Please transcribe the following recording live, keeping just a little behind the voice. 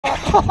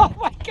Oh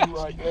my gosh.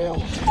 Right now.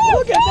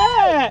 Look at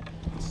that.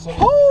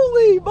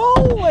 Holy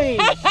moly.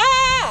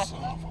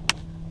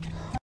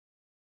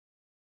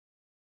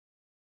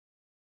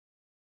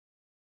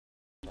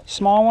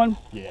 Small one?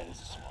 Yeah,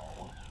 it's a small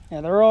one.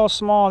 Yeah, they're all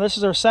small. This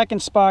is our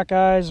second spot,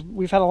 guys.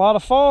 We've had a lot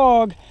of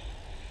fog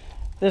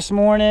this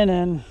morning,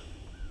 and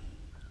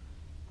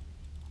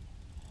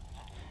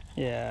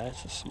yeah,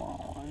 it's a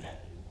small one.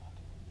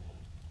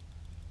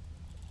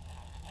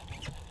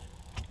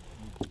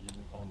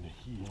 On the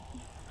heel.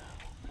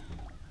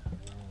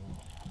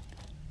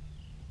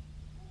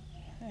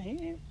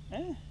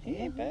 He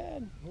ain't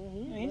bad.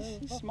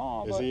 He's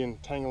small. Is but he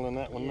entangling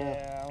that one now?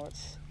 yeah, let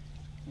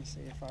me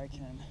see if I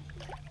can.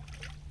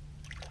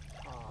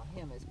 Oh,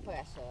 him is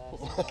precious.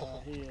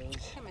 He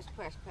is. Him is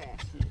precious.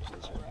 He is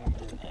right.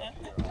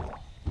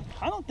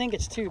 I don't think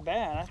it's too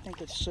bad. I think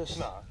it's just.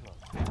 No.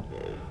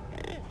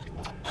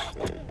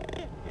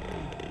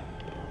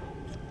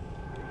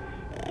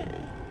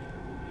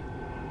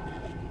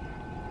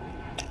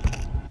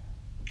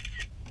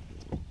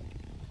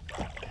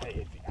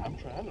 Hey, I'm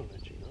trying to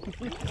let you know.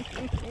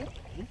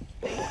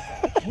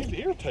 He's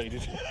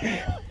irritated.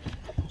 I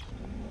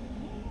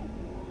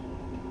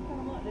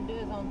want to do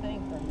his own thing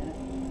for a minute.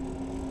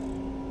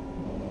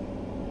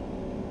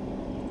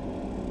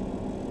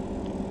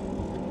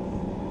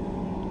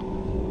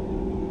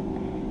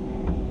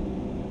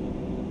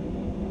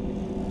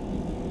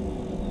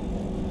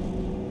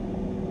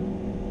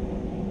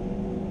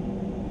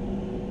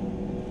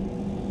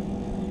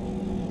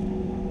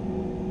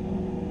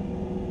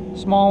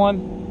 Small one?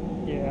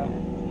 Yeah.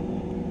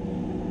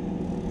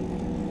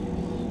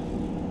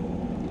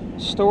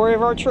 Story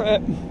of our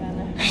trip.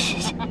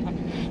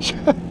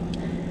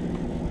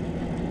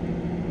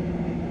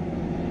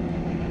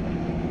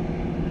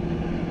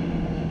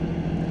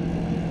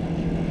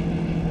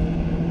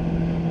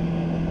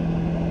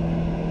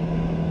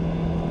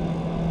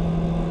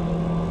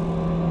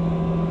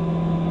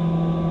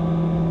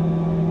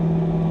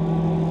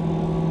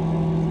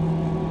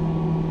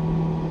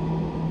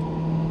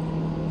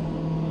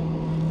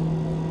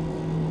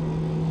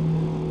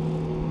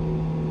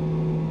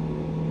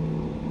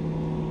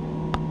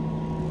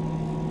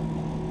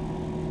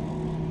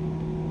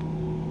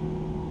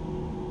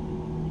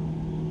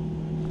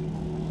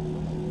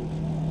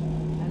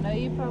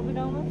 You probably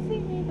don't want to see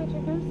me, but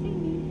you're going to see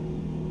me.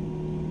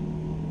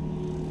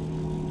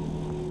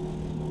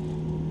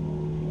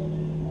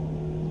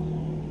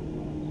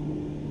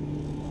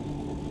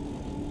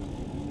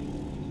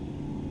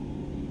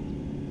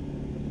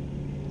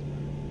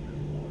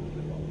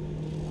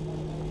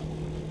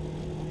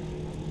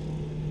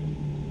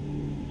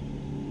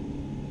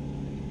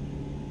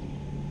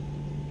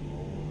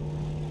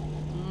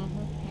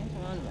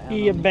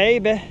 He a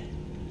baby.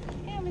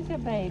 Him is a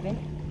baby.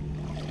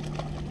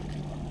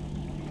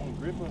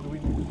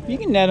 You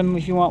can net him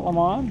if you want,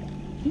 Lamont.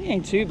 He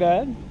ain't too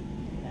bad. Nah.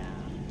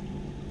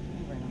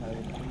 Bring him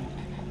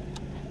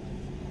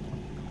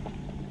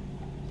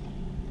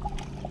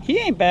over. He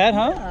ain't bad,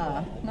 huh?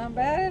 Nah, not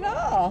bad at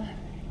all.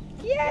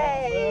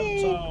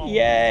 Yay!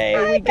 Yay,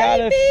 Hi, we got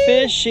baby. a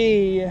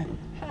fishy.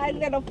 Hi,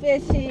 little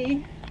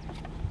fishy.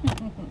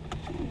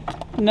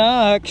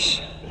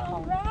 Nux.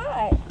 All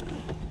right.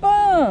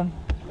 Boom.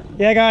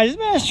 Yeah, guys, it's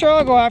been a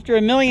struggle after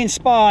a million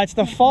spots.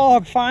 The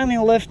fog finally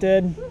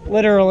lifted,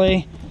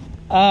 literally.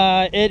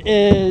 It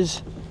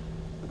is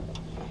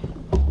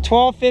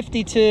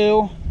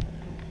 12:52.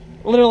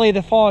 Literally,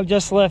 the fog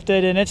just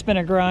lifted, and it's been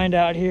a grind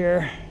out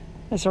here.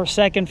 It's our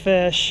second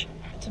fish.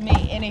 To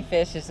me, any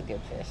fish is a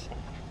good fish.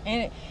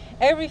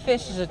 Every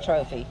fish is a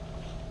trophy.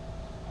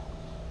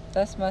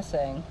 That's my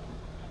saying.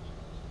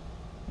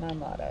 My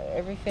motto.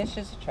 Every fish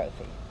is a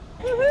trophy.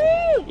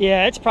 Woohoo!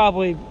 Yeah, it's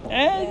probably,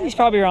 he's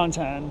probably around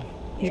 10.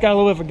 He's got a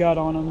little bit of a gut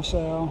on him,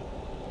 so.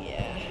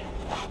 Yeah.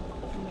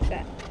 What's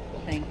that?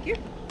 Thank you.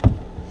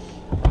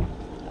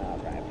 All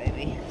right,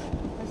 baby.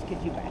 Let's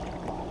get you back in the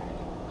water.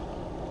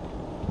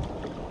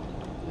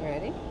 You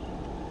ready?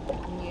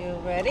 You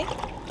ready?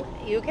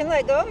 You can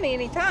let go of me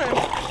anytime.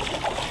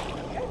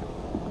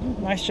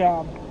 Nice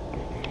job.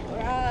 All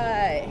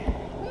right.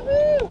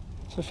 Woohoo!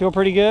 So feel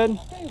pretty good?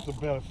 It's a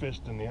better fish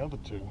than the other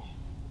two.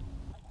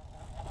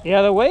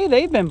 Yeah, the way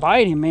they've been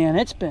biting, man,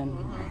 it's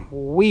been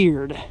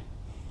weird.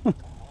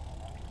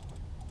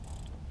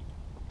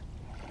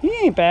 He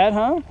ain't bad,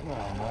 huh? No,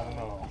 not at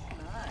all.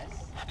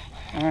 Nice.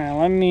 All right,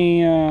 let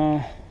me,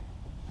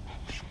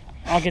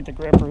 I'll get the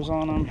grippers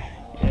on them.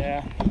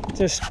 Yeah,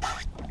 just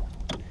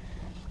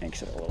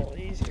makes it a little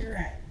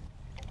easier.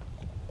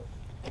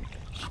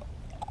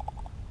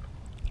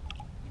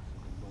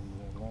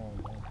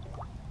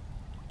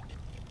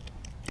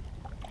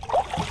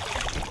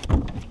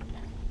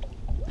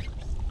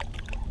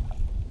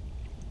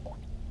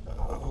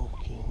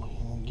 Okay,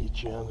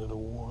 get you under the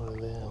water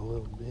there a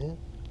little bit.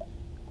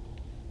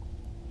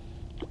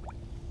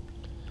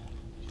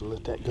 If you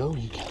let that go,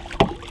 you can.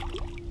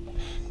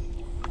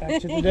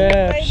 Back to the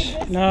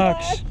depths.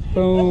 Nux.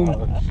 Boom.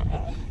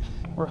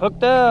 We're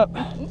hooked up.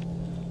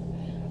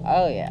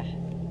 Oh, yeah.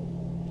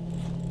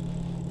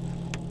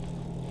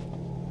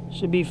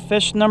 Should be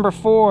fish number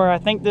 4. I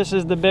think this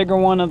is the bigger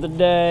one of the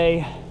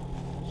day.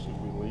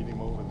 Should we lead him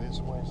over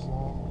this way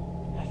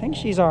some? I think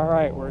she's all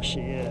right where she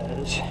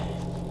is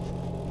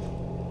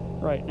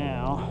right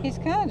now. He's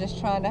kind of just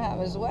trying to have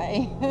his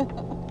way.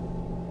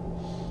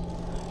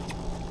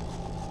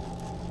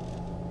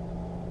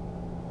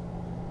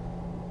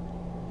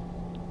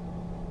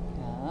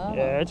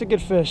 Yeah, it's a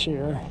good fish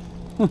here.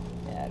 Yeah,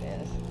 it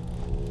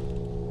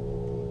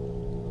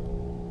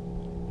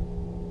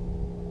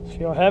is.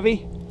 Feel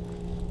heavy?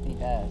 He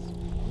does.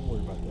 Don't worry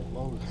about that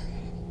load.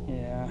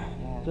 Yeah.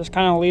 Just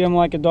kind of lead him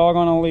like a dog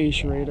on a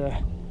leash,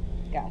 Rita.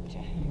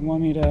 Gotcha. You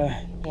want me to...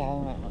 Yeah, I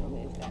might want to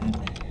move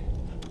that.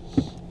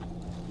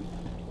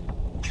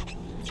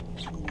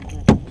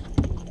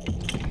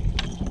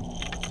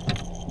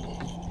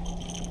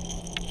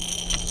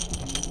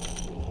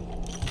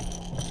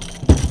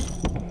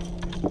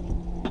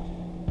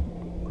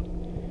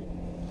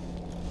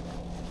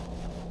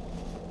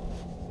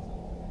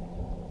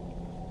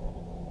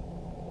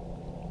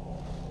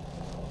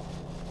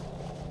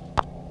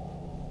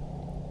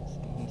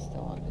 He's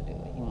still wanting to do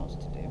what he wants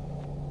to do.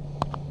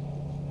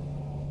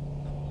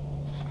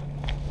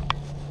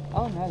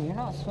 Oh no, you're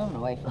not swimming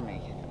away from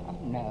me. Oh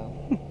no.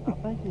 I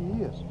think he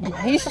is.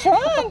 He's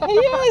trying. He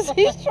is.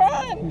 He's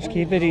trying. just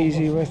keep it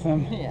easy with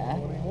him. Yeah.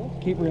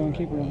 Keep reeling,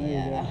 keep reeling. There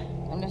Yeah. you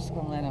go. I'm just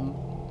gonna let him.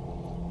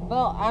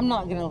 Well, I'm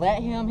not gonna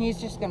let him. He's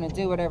just gonna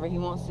do whatever he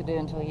wants to do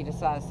until he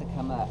decides to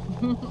come up.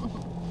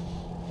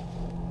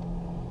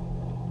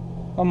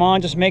 Come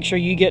on, just make sure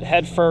you get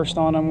head first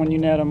on him when you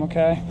net him,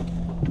 okay?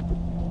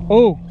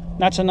 Oh,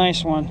 that's a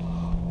nice one.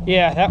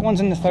 Yeah, that one's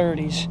in the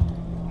 30s.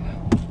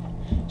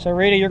 So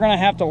Rita, you're gonna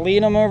have to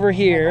lead him over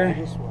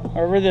here,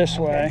 over this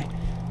way.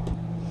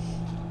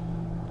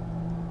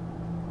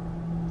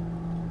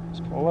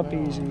 Just pull up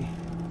easy.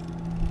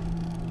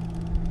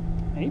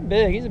 He's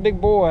big, he's a big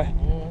boy.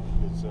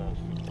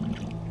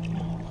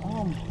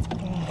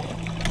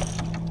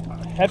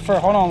 Head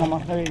first, hold on,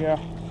 Mama. There you go.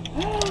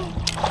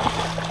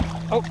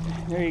 Oh,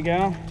 there you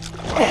go.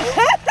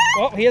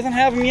 Oh, he doesn't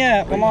have him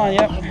yet. Come on,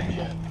 yep.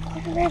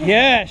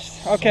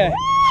 Yes, okay.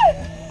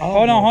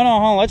 Hold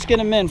on. Let's get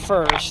him in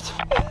first.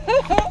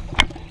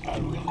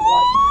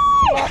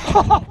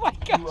 Oh my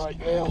gosh. Right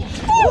now.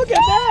 Look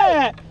at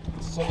that.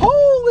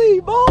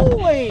 Holy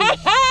moly.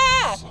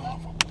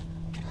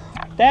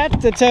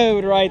 That's the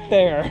toad right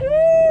there.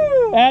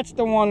 That's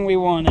the one we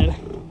wanted.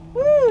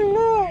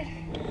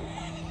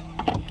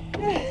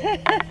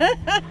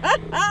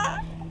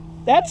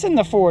 That's in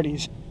the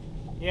 40s.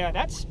 Yeah,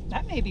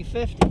 that may be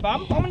 50, but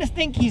I'm gonna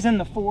think he's in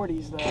the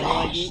 40s though.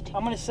 Like,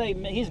 I'm gonna say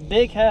he's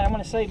big head. I'm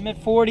gonna say mid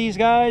 40s,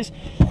 guys.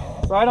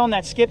 Right on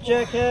that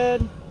skipjack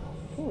head.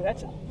 Ooh,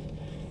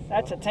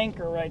 that's a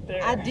tanker right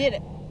there. I did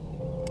it.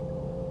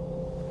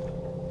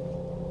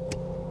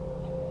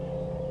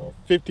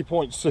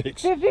 50.6.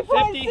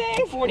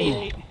 50.6.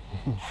 48.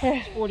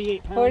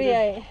 48 pounder.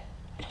 48.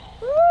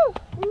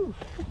 Woo!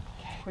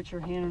 Put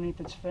your hand underneath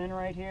its fin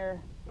right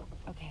here.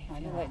 Okay, I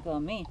know. Let go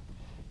of me.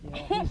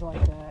 Yeah, he's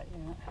like that.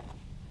 Yeah.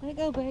 Let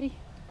go, buddy.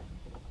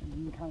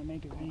 And you can kind of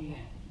make it V.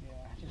 Yeah,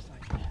 just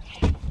like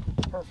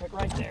that. Perfect,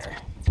 right there.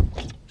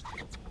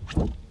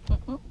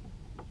 All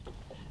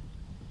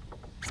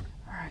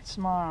right,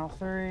 smile.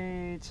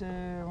 3, 2,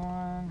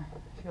 1.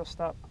 If you'll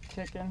stop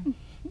kicking.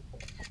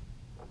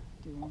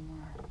 Do one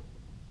more.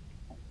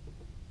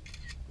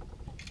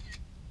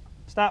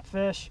 Stop,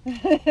 fish.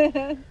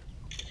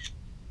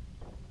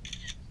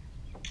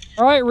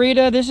 All right,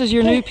 Rita, this is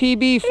your new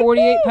PB,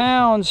 48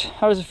 pounds.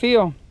 How does it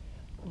feel?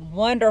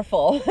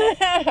 Wonderful.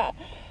 I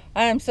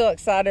am so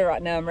excited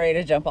right now. I'm ready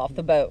to jump off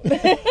the boat.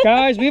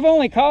 Guys, we've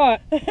only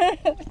caught,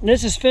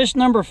 this is fish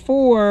number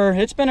 4.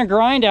 It's been a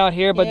grind out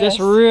here, but Yes. this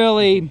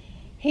really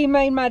He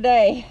made my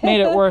day.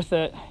 made it worth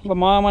it. But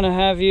Mom, I'm gonna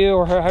have you,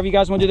 or have you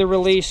guys want to do the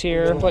release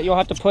here, but you'll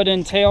have to put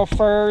in tail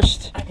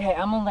first. Okay,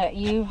 I'm gonna let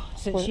you,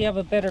 since you have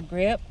a better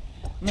grip,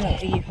 I'm gonna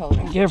let you hold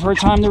it. Give her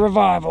time to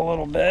revive a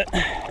little bit.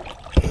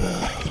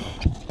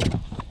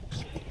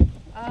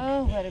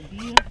 Oh, what a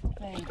beautiful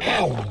thing.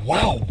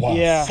 Wow.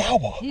 Yeah.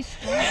 Sour. He's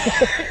strong.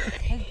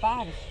 His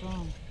bite is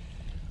strong.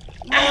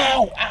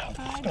 Ow.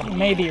 He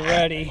may be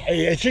ready.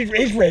 Hey,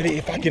 he's ready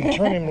if I can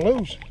turn him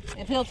loose.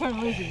 If he'll turn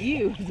loose of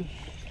you.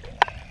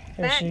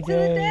 There Back she to the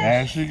goes. deck.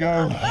 There she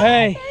goes.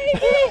 Hey,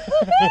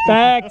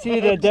 back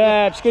to the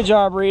dabs. Good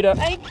job, Rita.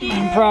 Thank you.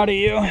 I'm proud of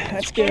you.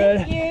 That's good.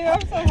 Thank you.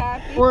 I'm so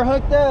happy. We're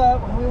hooked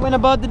up. We went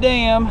above the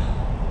dam.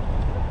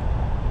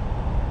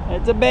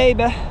 It's a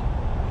baby.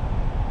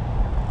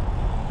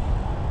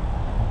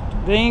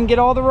 They didn't get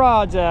all the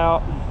rods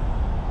out.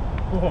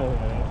 He's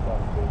wrapped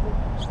up.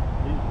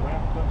 He's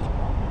wrapped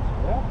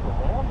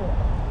around it.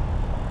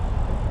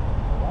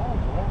 The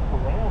line's wrapped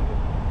around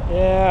it.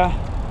 Yeah.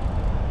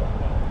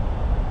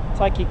 It's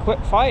like he quit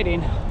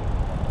fighting. Yeah,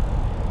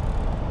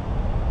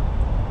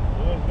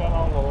 he's got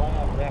all the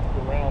line wrapped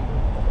around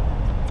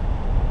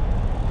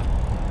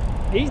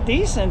it. He's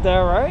decent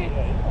though, right?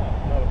 Yeah, he's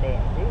not a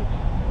bad fish.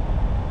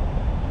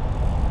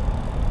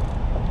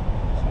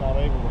 He's not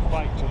able to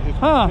fight to his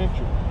Huh.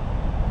 potential.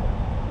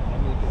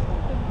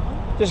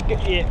 Just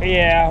get,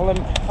 yeah. Let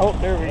me, oh,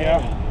 there we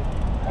go.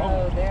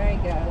 Oh, there he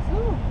goes.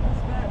 Ooh,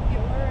 let's not get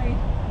worried.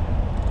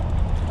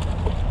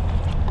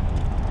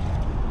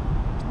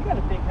 You got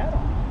a big head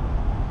on.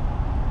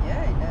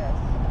 Yeah, he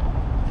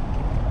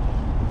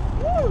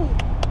does.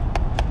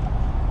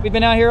 Woo! We've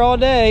been out here all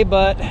day,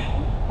 but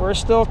we're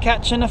still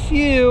catching a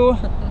few.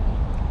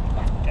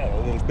 Got a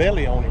little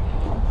belly on him.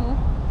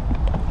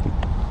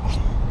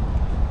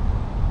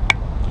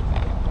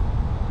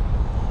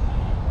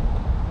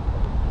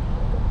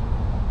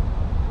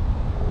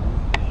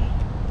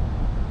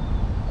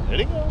 Let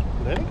it go.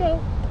 Let it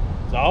go.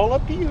 It's all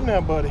up to you now,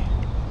 buddy.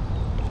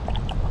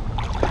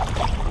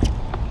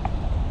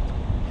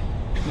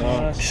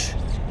 Nice.